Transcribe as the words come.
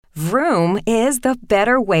Vroom is the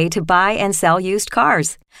better way to buy and sell used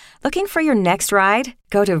cars. Looking for your next ride?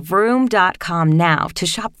 Go to Vroom.com now to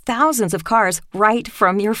shop thousands of cars right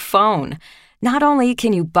from your phone. Not only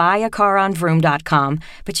can you buy a car on Vroom.com,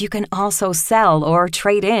 but you can also sell or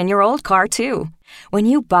trade in your old car too. When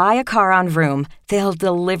you buy a car on Vroom, they'll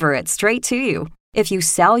deliver it straight to you. If you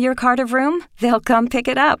sell your car to Vroom, they'll come pick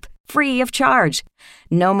it up, free of charge.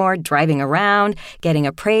 No more driving around, getting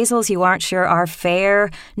appraisals you aren't sure are fair.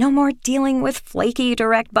 No more dealing with flaky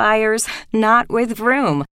direct buyers. Not with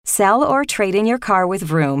Vroom. Sell or trade in your car with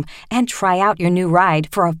Vroom and try out your new ride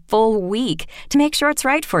for a full week to make sure it's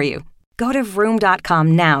right for you. Go to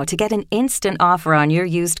Vroom.com now to get an instant offer on your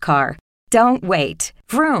used car. Don't wait.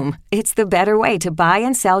 Vroom, it's the better way to buy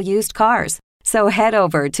and sell used cars. So head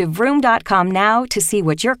over to Vroom.com now to see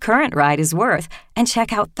what your current ride is worth and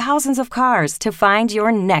check out thousands of cars to find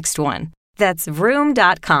your next one. That's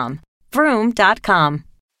Vroom.com. Vroom.com.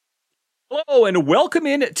 Hello and welcome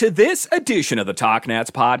in to this edition of the Talk Nats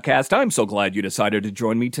podcast. I'm so glad you decided to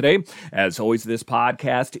join me today. As always, this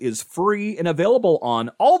podcast is free and available on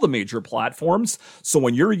all the major platforms. So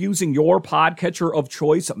when you're using your podcatcher of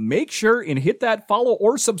choice, make sure and hit that follow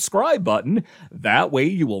or subscribe button. That way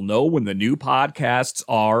you will know when the new podcasts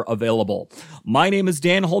are available. My name is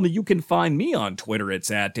Dan Holme. You can find me on Twitter.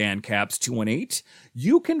 It's at DanCaps218.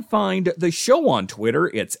 You can find the show on Twitter.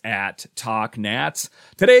 It's at TalkNats.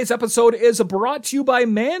 Today's episode is brought to you by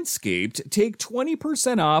Manscaped. Take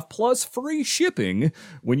 20% off plus free shipping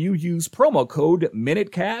when you use promo code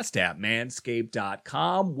MinuteCast at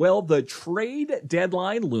manscaped.com. Well, the trade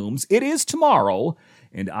deadline looms. It is tomorrow,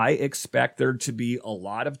 and I expect there to be a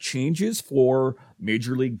lot of changes for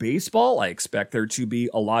Major League Baseball. I expect there to be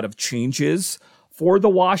a lot of changes for the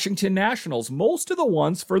Washington Nationals. Most of the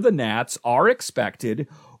ones for the Nats are expected.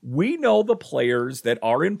 We know the players that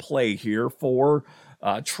are in play here for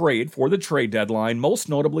the trade deadline, most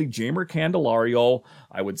notably Jeimer Candelario.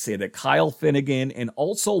 I would say that Kyle Finnegan and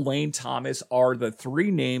also Lane Thomas are the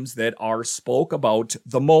three names that are spoke about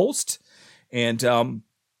the most. And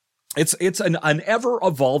it's an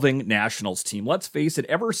ever-evolving Nationals team. Let's face it,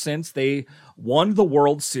 ever since they won the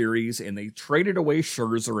World Series and they traded away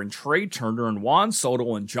Scherzer and Trey Turner and Juan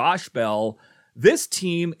Soto and Josh Bell, this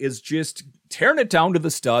team is just tearing it down to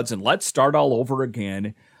the studs, and let's start all over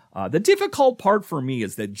again. The difficult part for me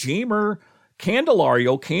is that Jeimer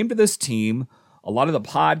Candelario came to this team. A lot of the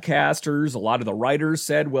podcasters, a lot of the writers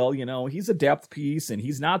said, well, you know, he's a depth piece and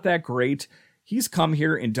he's not that great. He's come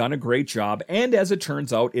here and done a great job, and as it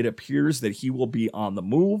turns out, it appears that he will be on the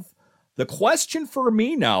move. The question for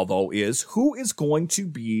me now, though, is who is going to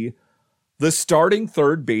be the starting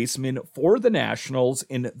third baseman for the Nationals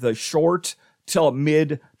in the short to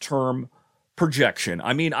mid-term projection?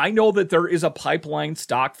 I mean, I know that there is a pipeline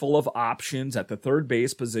stock full of options at the third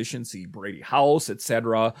base position. See Brady House,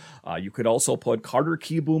 etc. You could also put Carter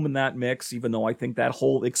Kieboom in that mix, even though I think that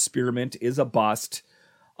whole experiment is a bust.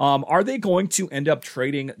 Are they going to end up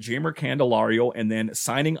trading Jeimer Candelario and then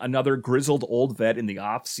signing another grizzled old vet in the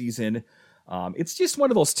offseason? It's just one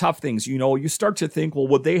of those tough things. You know, you start to think, well,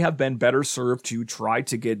 would they have been better served to try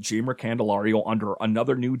to get Jeimer Candelario under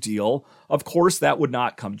another new deal? Of course, that would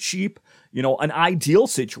not come cheap. You know, an ideal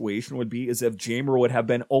situation would be as if Jeimer would have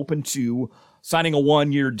been open to signing a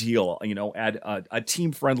one-year deal, you know, at a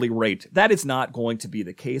team-friendly rate. That is not going to be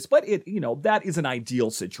the case, but that is an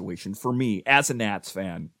ideal situation for me as a Nats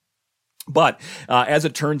fan. But as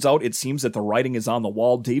it turns out, it seems that the writing is on the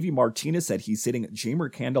wall. Davey Martinez said he's sitting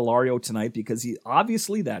Jeimer Candelario tonight because he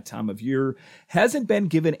obviously that time of year hasn't been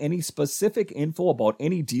given any specific info about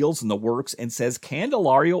any deals in the works, and says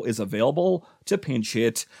Candelario is available to pinch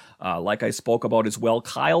hit. Like I spoke about as well,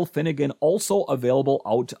 Kyle Finnegan also available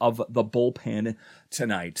out of the bullpen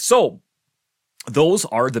tonight. So those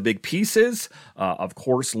are the big pieces. Of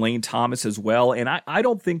course, Lane Thomas as well. And I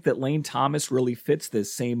don't think that Lane Thomas really fits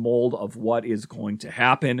this same mold of what is going to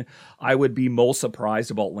happen. I would be most surprised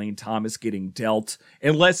about Lane Thomas getting dealt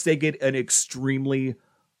unless they get an extremely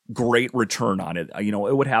great return on it. You know,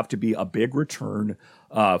 it would have to be a big return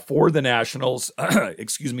for the Nationals,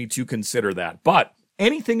 to consider that. But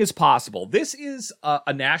anything is possible. This is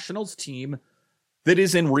a Nationals team that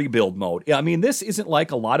is in rebuild mode. I mean, this isn't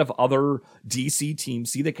like a lot of other DC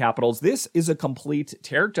teams. See the Capitals. This is a complete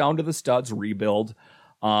tear down to the studs rebuild.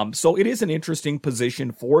 So it is an interesting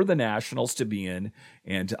position for the Nationals to be in.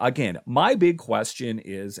 And again, my big question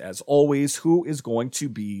is, as always, who is going to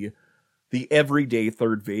be the everyday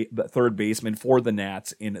third baseman for the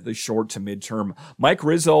Nats in the short to midterm. Mike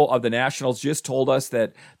Rizzo of the Nationals just told us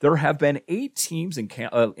that there have been 8 teams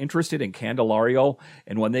interested in Candelario,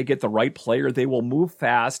 and when they get the right player, they will move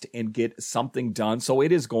fast and get something done. So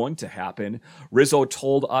it is going to happen. Rizzo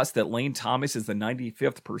told us that Lane Thomas is the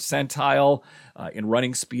 95th percentile in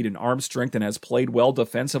running speed and arm strength and has played well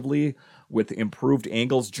defensively with improved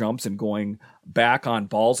angles, jumps, and going back on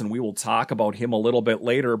balls, and we will talk about him a little bit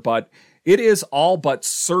later, but it is all but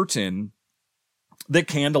certain that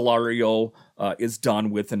Candelario is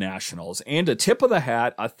done with the Nationals. And a tip of the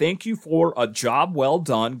hat, a thank you for a job well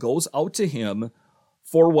done goes out to him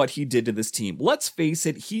for what he did to this team. Let's face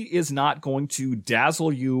it, he is not going to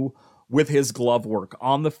dazzle you with his glove work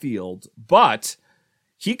on the field, but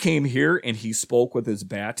he came here and he spoke with his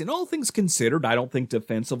bat. And all things considered, I don't think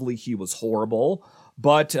defensively he was horrible,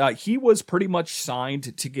 but he was pretty much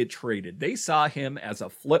signed to get traded. They saw him as a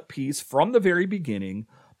flip piece from the very beginning,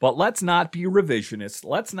 but let's not be revisionist.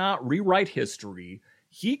 Let's not rewrite history.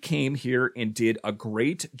 He came here and did a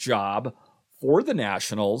great job for the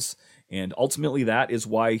Nationals, and ultimately that is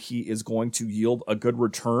why he is going to yield a good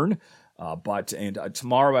return.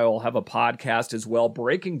 Tomorrow I will have a podcast as well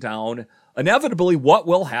breaking down inevitably what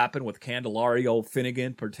will happen with Candelario,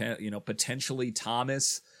 Finnegan, potentially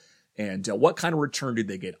Thomas, and what kind of return did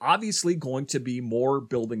they get? Obviously going to be more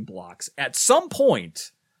building blocks. At some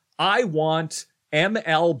point, I want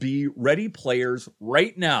MLB ready players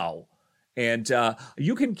right now. And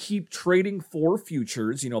you can keep trading for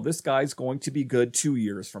futures. This guy's going to be good 2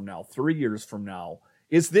 years from now, 3 years from now.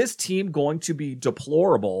 Is this team going to be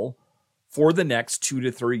deplorable for the next 2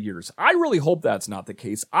 to 3 years? I really hope that's not the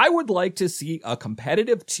case. I would like to see a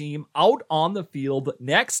competitive team out on the field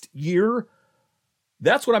next year.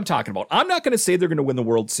 That's what I'm talking about. I'm not going to say they're going to win the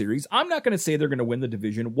World Series. I'm not going to say they're going to win the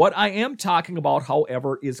division. What I am talking about,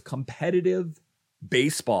 however, is competitive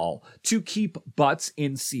baseball to keep butts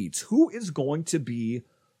in seats. Who is going to be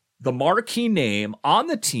the marquee name on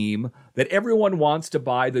the team that everyone wants to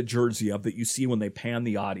buy the jersey of that you see when they pan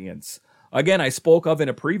the audience? Again, I spoke of in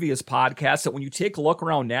a previous podcast that when you take a look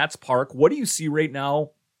around Nats Park, what do you see right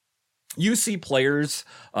now? You see players,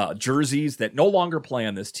 jerseys that no longer play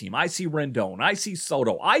on this team. I see Rendon. I see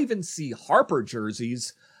Soto. I even see Harper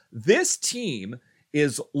jerseys. This team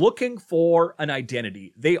is looking for an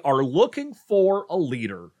identity. They are looking for a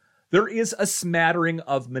leader. There is a smattering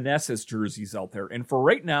of Meneses jerseys out there. And for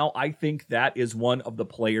right now, I think that is one of the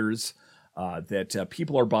players that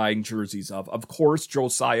people are buying jerseys of. Of course,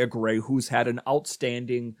 Josiah Gray, who's had an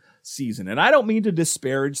outstanding season. And I don't mean to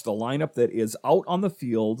disparage the lineup that is out on the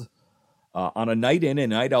field on a night in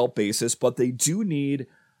and night out basis, but they do need,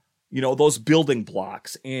 those building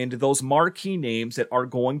blocks and those marquee names that are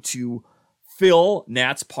going to fill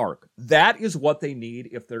Nats Park. That is what they need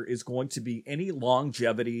if there is going to be any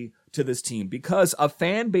longevity to this team, because a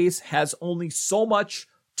fan base has only so much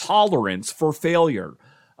tolerance for failure.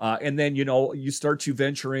 And then, you start to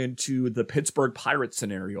venture into the Pittsburgh Pirates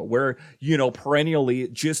scenario where, perennially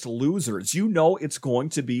just losers. It's going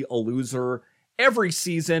to be a loser every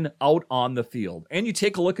season out on the field. And you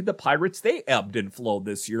take a look at the Pirates, they ebbed and flowed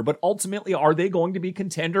this year, but ultimately, are they going to be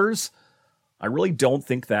contenders? I really don't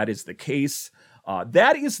think that is the case.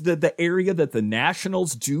 That is the area that the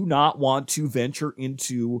Nationals do not want to venture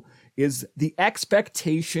into, is the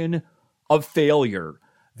expectation of failure.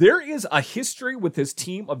 There is a history with this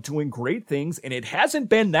team of doing great things, and it hasn't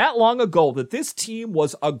been that long ago that this team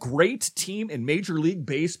was a great team in Major League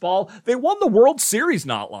Baseball. They won the World Series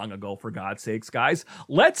not long ago, for God's sakes, guys.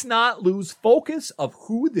 Let's not lose focus of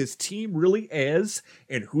who this team really is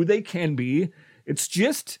and who they can be. It's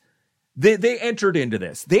just, they entered into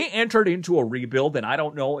this. They entered into a rebuild, and I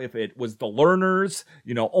don't know if it was the Lerners,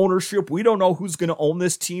 ownership. We don't know who's going to own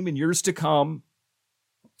this team in years to come.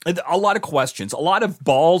 A lot of questions, a lot of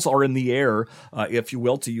balls are in the air, if you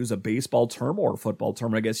will, to use a baseball term or a football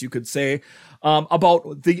term, I guess you could say,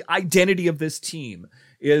 about the identity of this team.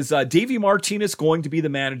 Is Davey Martinez going to be the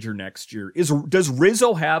manager next year? Does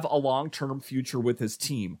Rizzo have a long-term future with his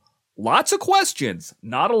team? Lots of questions,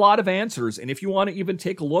 not a lot of answers. And if you want to even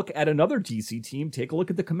take a look at another DC team, take a look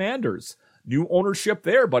at the Commanders. New ownership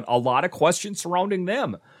there, but a lot of questions surrounding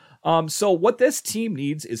them. So what this team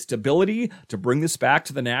needs is stability to bring this back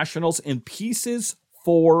to the Nationals and pieces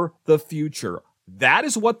for the future. That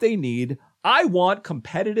is what they need. I want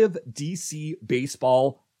competitive DC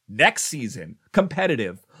baseball next season.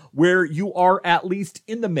 Competitive, where you are at least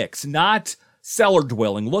in the mix, not cellar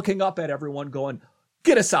dwelling, looking up at everyone going,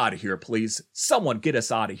 get us out of here, please. Someone get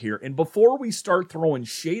us out of here. And before we start throwing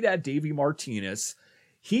shade at Davey Martinez,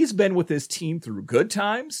 he's been with this team through good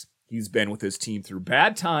times. He's been with his team through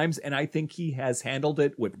bad times, and I think he has handled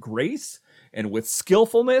it with grace and with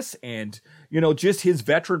skillfulness and, just his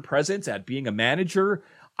veteran presence at being a manager.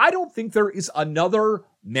 I don't think there is another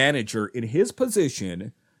manager in his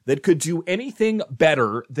position that could do anything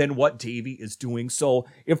better than what Davey is doing. So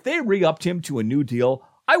if they re-upped him to a new deal,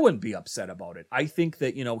 I wouldn't be upset about it. I think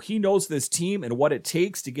that, he knows this team and what it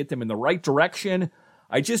takes to get them in the right direction.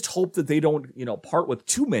 I just hope that they don't, part with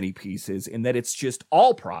too many pieces and that it's just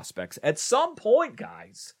all prospects. At some point,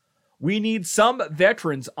 guys, we need some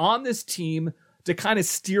veterans on this team to kind of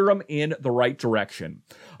steer them in the right direction.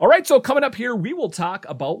 All right, so coming up here, we will talk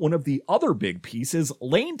about one of the other big pieces,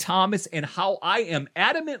 Lane Thomas, and how I am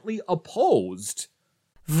adamantly opposed.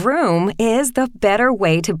 Vroom is the better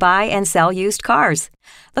way to buy and sell used cars.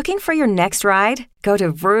 Looking for your next ride? Go to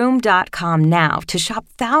Vroom.com now to shop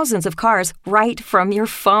thousands of cars right from your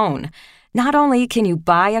phone. Not only can you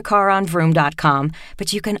buy a car on Vroom.com,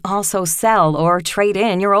 but you can also sell or trade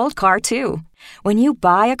in your old car too. When you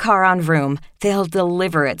buy a car on Vroom, they'll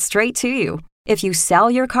deliver it straight to you. If you sell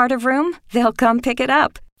your car to Vroom, they'll come pick it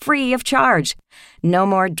up, free of charge. No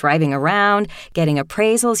more driving around, getting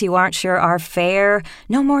appraisals you aren't sure are fair.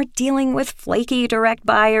 No more dealing with flaky direct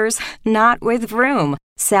buyers. Not with Vroom.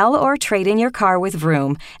 Sell or trade in your car with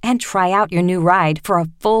Vroom and try out your new ride for a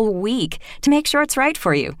full week to make sure it's right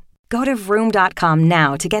for you. Go to Vroom.com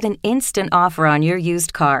now to get an instant offer on your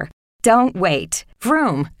used car. Don't wait.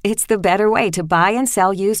 Vroom, it's the better way to buy and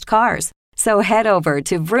sell used cars. So head over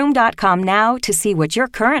to Vroom.com now to see what your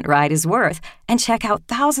current ride is worth and check out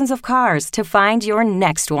thousands of cars to find your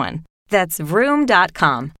next one. That's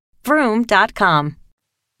Vroom.com. Vroom.com.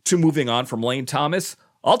 To moving on from Lane Thomas,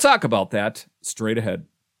 I'll talk about that straight ahead.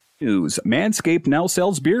 News. Manscaped now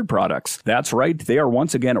sells beard products. That's right, they are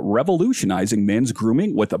once again revolutionizing men's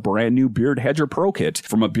grooming with a brand new Beard Hedger Pro Kit.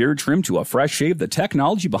 From a beard trim to a fresh shave, the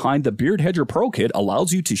technology behind the Beard Hedger Pro Kit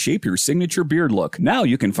allows you to shape your signature beard look. Now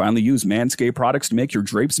you can finally use Manscaped products to make your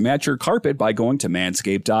drapes match your carpet by going to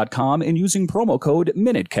manscaped.com and using promo code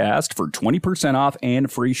MINUTECAST for 20% off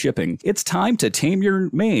and free shipping. It's time to tame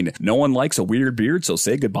your mane. No one likes a weird beard, so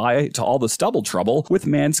say goodbye to all the stubble trouble with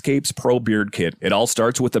Manscaped's Pro Beard Kit. It all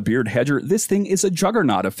starts with the Beard Hedger. This thing is a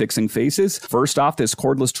juggernaut of fixing faces. First off, this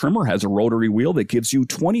cordless trimmer has a rotary wheel that gives you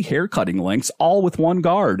 20 hair cutting lengths, all with one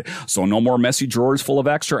guard. So no more messy drawers full of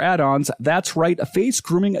extra add-ons. That's right, face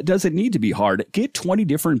grooming doesn't need to be hard. Get 20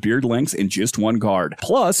 different beard lengths in just one guard.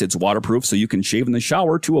 Plus, it's waterproof so you can shave in the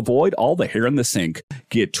shower to avoid all the hair in the sink.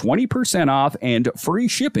 Get 20% off and free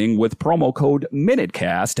shipping with promo code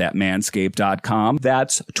MINUTECAST at manscaped.com.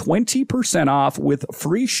 That's 20% off with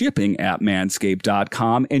free shipping at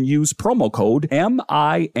manscaped.com and use promo code MINUTECAST.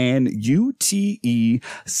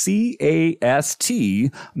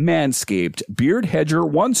 Manscaped Beard Hedger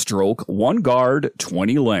 1 stroke, 1 guard,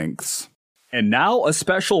 20 lengths. And now a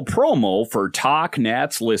special promo for Talk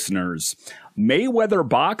Nats listeners. Mayweather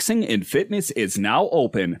Boxing and Fitness is now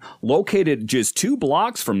open, located just 2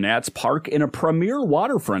 blocks from Nats Park in a premier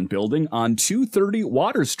waterfront building on 230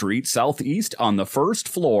 Water Street Southeast on the 1st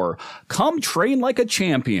floor. Come train like a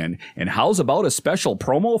champion. And how's about a special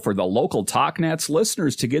promo for the local Talk Nats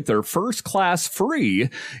listeners to get their first class free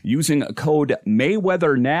using code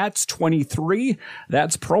MayweatherNats23.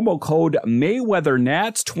 That's promo code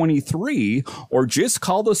MayweatherNats23, or just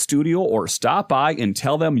call the studio or stop by and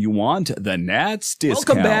tell them you want the Nats discount.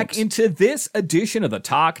 Welcome back into this edition of the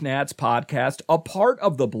Talk Nats podcast, a part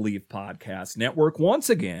of the Believe Podcast Network. Once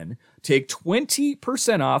again, take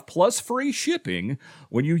 20% off plus free shipping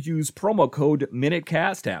when you use promo code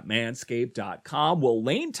MINUTECAST at manscaped.com. Well,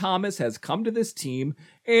 Lane Thomas has come to this team,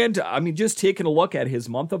 and just taking a look at his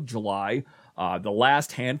month of July, the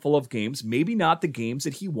last handful of games, maybe not the games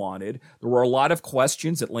that he wanted. There were a lot of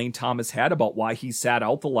questions that Lane Thomas had about why he sat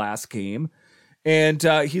out the last game. And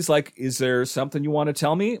he's like, is there something you want to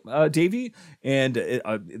tell me, Davey? And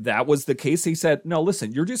that was the case. He said, no,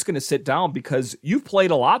 listen, you're just going to sit down because you've played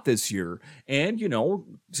a lot this year. And,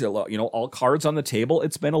 all cards on the table,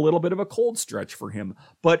 it's been a little bit of a cold stretch for him.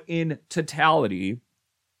 But in totality,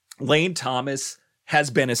 Lane Thomas has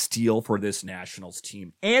been a steal for this Nationals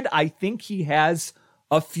team. And I think he has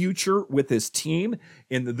a future with this team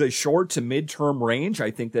in the short to midterm range.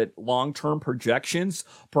 I think that long-term projections,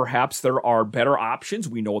 perhaps there are better options.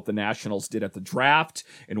 We know what the Nationals did at the draft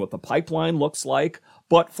and what the pipeline looks like.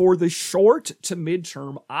 But for the short to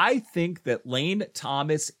midterm, I think that Lane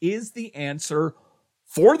Thomas is the answer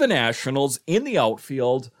for the Nationals in the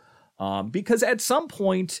outfield. Because at some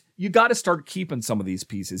point, you got to start keeping some of these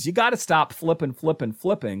pieces. You got to stop flipping,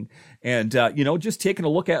 and, just taking a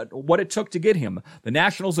look at what it took to get him. The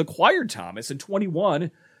Nationals acquired Thomas in 21,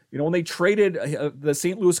 When they traded the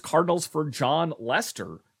St. Louis Cardinals for John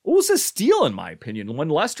Lester, it was a steal, in my opinion. When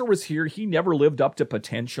Lester was here, he never lived up to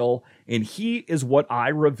potential, and he is what I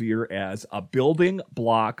revere as a building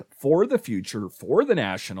block for the future, for the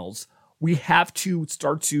Nationals. We have to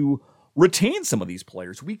start to retain some of these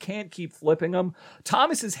players. We can't keep flipping them.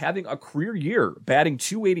 Thomas is having a career year, batting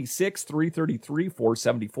 .286, .333,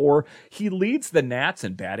 .474. He leads the Nats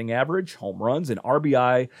in batting average, home runs, and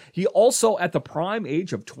RBI. He also, at the prime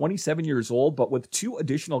age of 27 years old, but with 2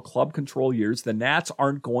 additional club control years, the Nats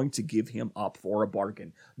aren't going to give him up for a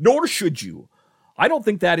bargain. Nor should you. I don't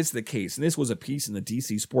think that is the case. And this was a piece in the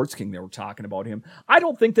DC Sports King. They were talking about him. I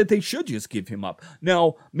don't think that they should just give him up.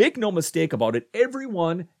 Now, make no mistake about it.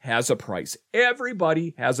 Everyone has a price.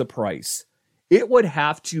 Everybody has a price. It would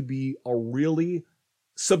have to be a really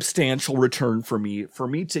substantial return for me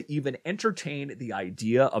to even entertain the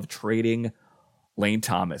idea of trading Lane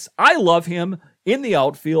Thomas. I love him in the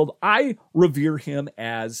outfield. I revere him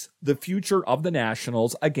as the future of the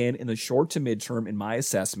Nationals, again, in the short to midterm, in my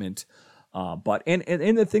assessment. But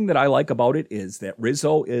the thing that I like about it is that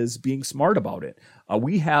Rizzo is being smart about it.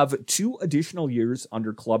 We have 2 additional years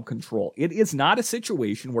under club control. It is not a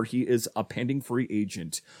situation where he is a pending free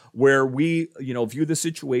agent, where we, view the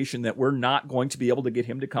situation that we're not going to be able to get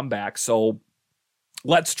him to come back. So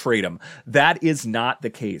let's trade him. That is not the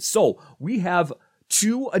case. So we have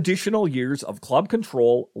 2 additional years of club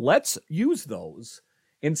control. Let's use those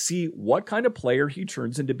and see what kind of player he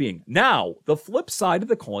turns into being. Now, the flip side of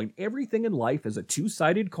the coin, everything in life is a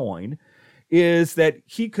 2-sided coin, is that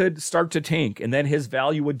he could start to tank and then his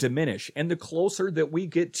value would diminish. And the closer that we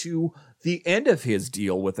get to the end of his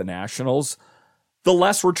deal with the Nationals, the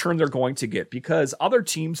less return they're going to get, because other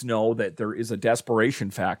teams know that there is a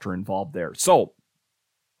desperation factor involved there. So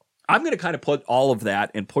I'm going to kind of put all of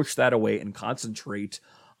that and push that away and concentrate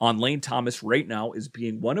on Lane Thomas right now as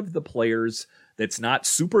being one of the players that's not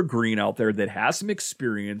super green out there, that has some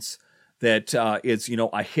experience, that is,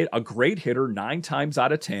 a great hitter 9 times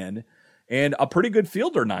out of 10, and a pretty good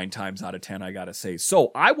fielder 9 times out of 10, I got to say. So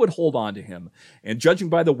I would hold on to him. And judging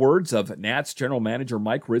by the words of Nats general manager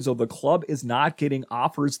Mike Rizzo, the club is not getting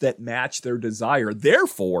offers that match their desire.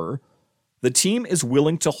 Therefore, the team is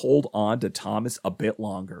willing to hold on to Thomas a bit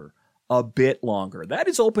longer. That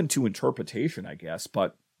is open to interpretation, I guess.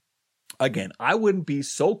 But again, I wouldn't be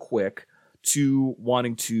so quick to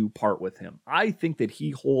wanting to part with him. I think that he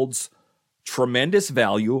holds tremendous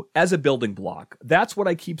value as a building block. That's what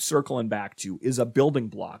I keep circling back to, is a building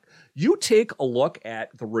block. You take a look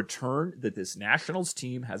at the return that this Nationals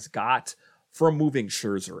team has got from moving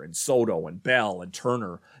Scherzer and Soto and Bell and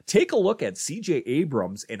Turner. Take a look at CJ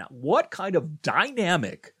Abrams and what kind of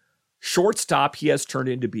dynamic shortstop he has turned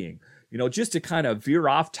into being. Just to kind of veer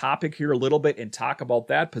off topic here a little bit and talk about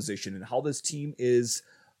that position and how this team is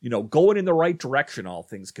going in the right direction, all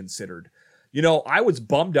things considered. I was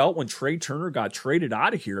bummed out when Trey Turner got traded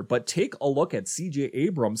out of here, but take a look at CJ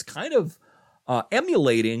Abrams kind of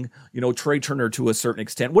emulating, Trey Turner to a certain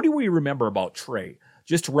extent. What do we remember about Trey?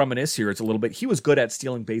 Just to reminisce here, it's a little bit, he was good at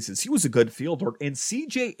stealing bases. He was a good fielder, and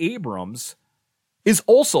CJ Abrams is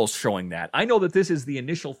also showing that. I know that this is the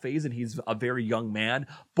initial phase and he's a very young man,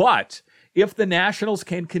 but if the Nationals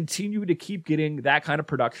can continue to keep getting that kind of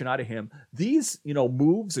production out of him, these,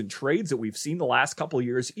 moves and trades that we've seen the last couple of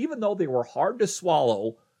years, even though they were hard to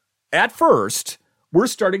swallow at first, we're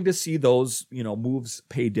starting to see those, moves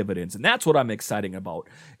pay dividends. And that's what I'm excited about.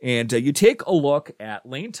 And you take a look at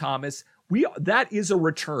Lane Thomas. That is a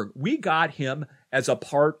return. We got him as a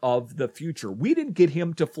part of the future. We didn't get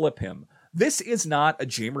him to flip him. This is not a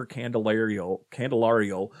Jeimer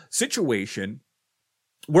Candelario situation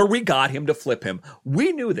where we got him to flip him.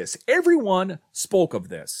 We knew this. Everyone spoke of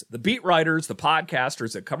this. The beat writers, the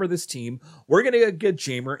podcasters that cover this team, we're going to get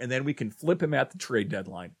Jeimer and then we can flip him at the trade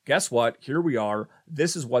deadline. Guess what? Here we are.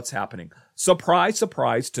 This is what's happening. Surprise,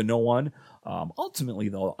 surprise to no one. Ultimately,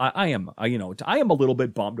 though, I am a little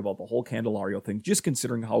bit bummed about the whole Candelario thing, just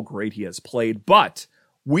considering how great he has played. But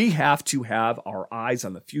we have to have our eyes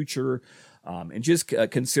on the future, and just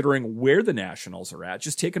considering where the Nationals are at.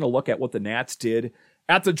 Just taking a look at what the Nats did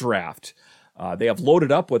at the draft. They have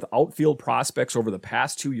loaded up with outfield prospects over the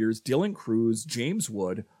past 2 years. Dylan Cruz, James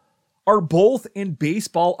Wood are both in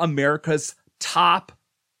Baseball America's top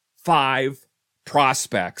 5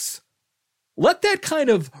 prospects. Let that kind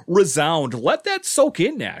of resound. Let that soak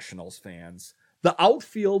in, Nationals fans. The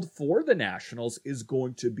outfield for the Nationals is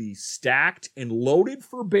going to be stacked and loaded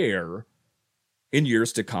for bear in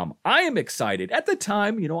years to come. I am excited. At the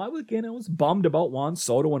time, I was bummed about Juan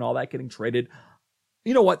Soto and all that getting traded.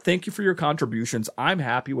 you know what? Thank you for your contributions. I'm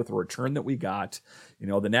happy with the return that we got. You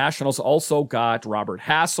know, the Nationals also got Robert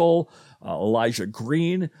Hassel, Elijah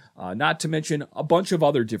Green, not to mention a bunch of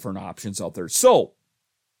other different options out there. So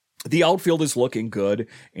the outfield is looking good,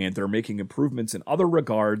 and they're making improvements in other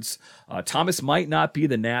regards. Thomas might not be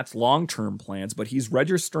the Nats' long-term plans, but he's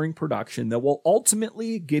registering production that will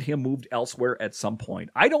ultimately get him moved elsewhere at some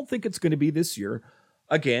point. I don't think it's going to be this year,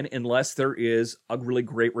 again, unless there is a really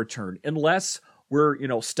great return, unless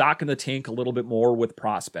we're, stocking the tank a little bit more with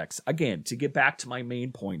prospects. Again, to get back to my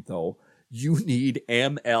main point, though, you need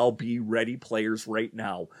MLB-ready players right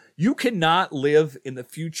now. You cannot live in the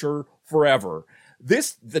future forever.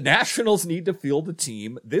 The Nationals need to field a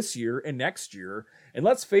team this year and next year. And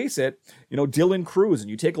let's face it, Dylan Cruz, and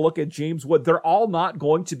you take a look at James Wood, they're all not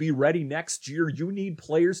going to be ready next year. You need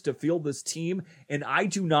players to field this team. And I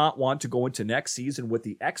do not want to go into next season with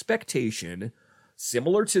the expectation,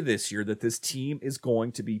 similar to this year, that this team is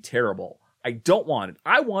going to be terrible. I don't want it.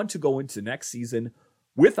 I want to go into next season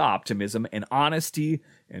with optimism and honesty.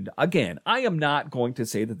 And again, I am not going to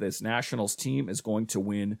say that this Nationals team is going to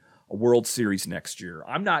win a World Series next year.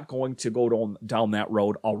 I'm not going to go down that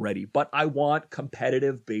road already, but I want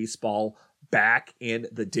competitive baseball back in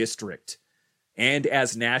the district. And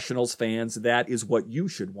as Nationals fans, that is what you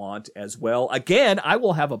should want as well. Again, I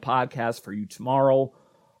will have a podcast for you tomorrow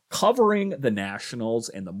covering the Nationals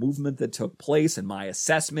and the movement that took place and my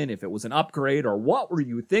assessment, if it was an upgrade or what were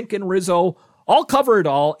you thinking, Rizzo? I'll cover it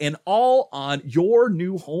all, and all on your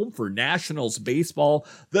new home for Nationals baseball,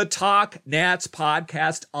 the Talk Nats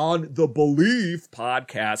podcast on the Believe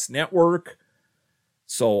Podcast Network.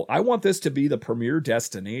 So I want this to be the premier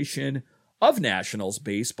destination of Nationals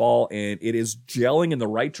baseball, and it is gelling in the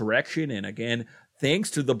right direction. And again,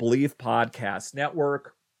 thanks to the Believe Podcast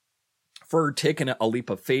Network for taking a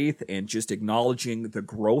leap of faith and just acknowledging the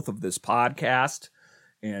growth of this podcast.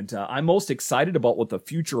 And I'm most excited about what the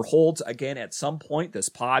future holds. Again, at some point, this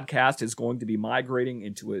podcast is going to be migrating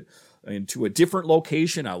into a different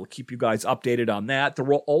location. I will keep you guys updated on that.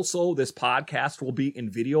 This podcast will be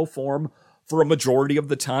in video form for a majority of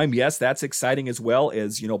the time. Yes, that's exciting, as well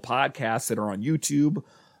as, podcasts that are on YouTube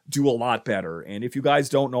do a lot better. And if you guys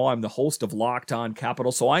don't know, I'm the host of Locked On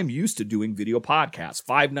Capital, so I'm used to doing video podcasts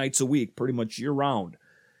 5 nights a week, pretty much year round.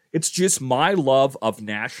 It's just my love of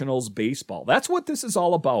Nationals baseball. That's what this is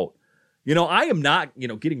all about. I am not,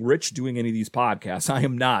 getting rich doing any of these podcasts. I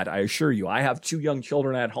am not, I assure you. I have 2 young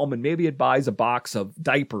children at home, and maybe it buys a box of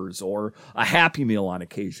diapers or a Happy Meal on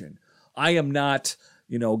occasion. I am not,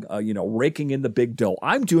 raking in the big dough.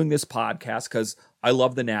 I'm doing this podcast because I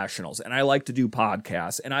love the Nationals, and I like to do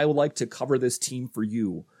podcasts, and I would like to cover this team for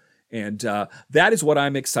you. And that is what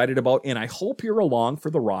I'm excited about, and I hope you're along for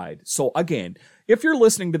the ride. So again, if you're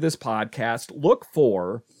listening to this podcast, look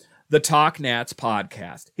for the Talk Nats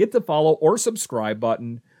podcast. Hit the follow or subscribe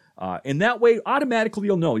button, and that way automatically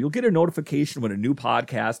you'll get a notification when a new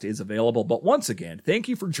podcast is available. But once again, thank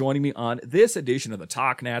you for joining me on this edition of the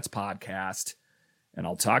Talk Nats podcast, and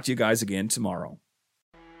I'll talk to you guys again tomorrow.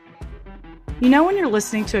 When you're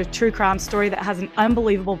listening to a true crime story that has an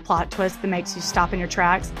unbelievable plot twist that makes you stop in your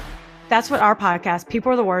tracks? That's what our podcast,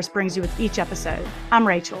 People Are the Worst, brings you with each episode. I'm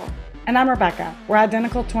Rachel. And I'm Rebecca. We're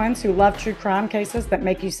identical twins who love true crime cases that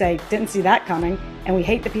make you say, didn't see that coming, and we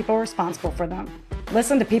hate the people responsible for them.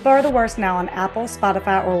 Listen to People Are the Worst now on Apple,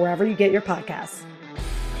 Spotify, or wherever you get your podcasts.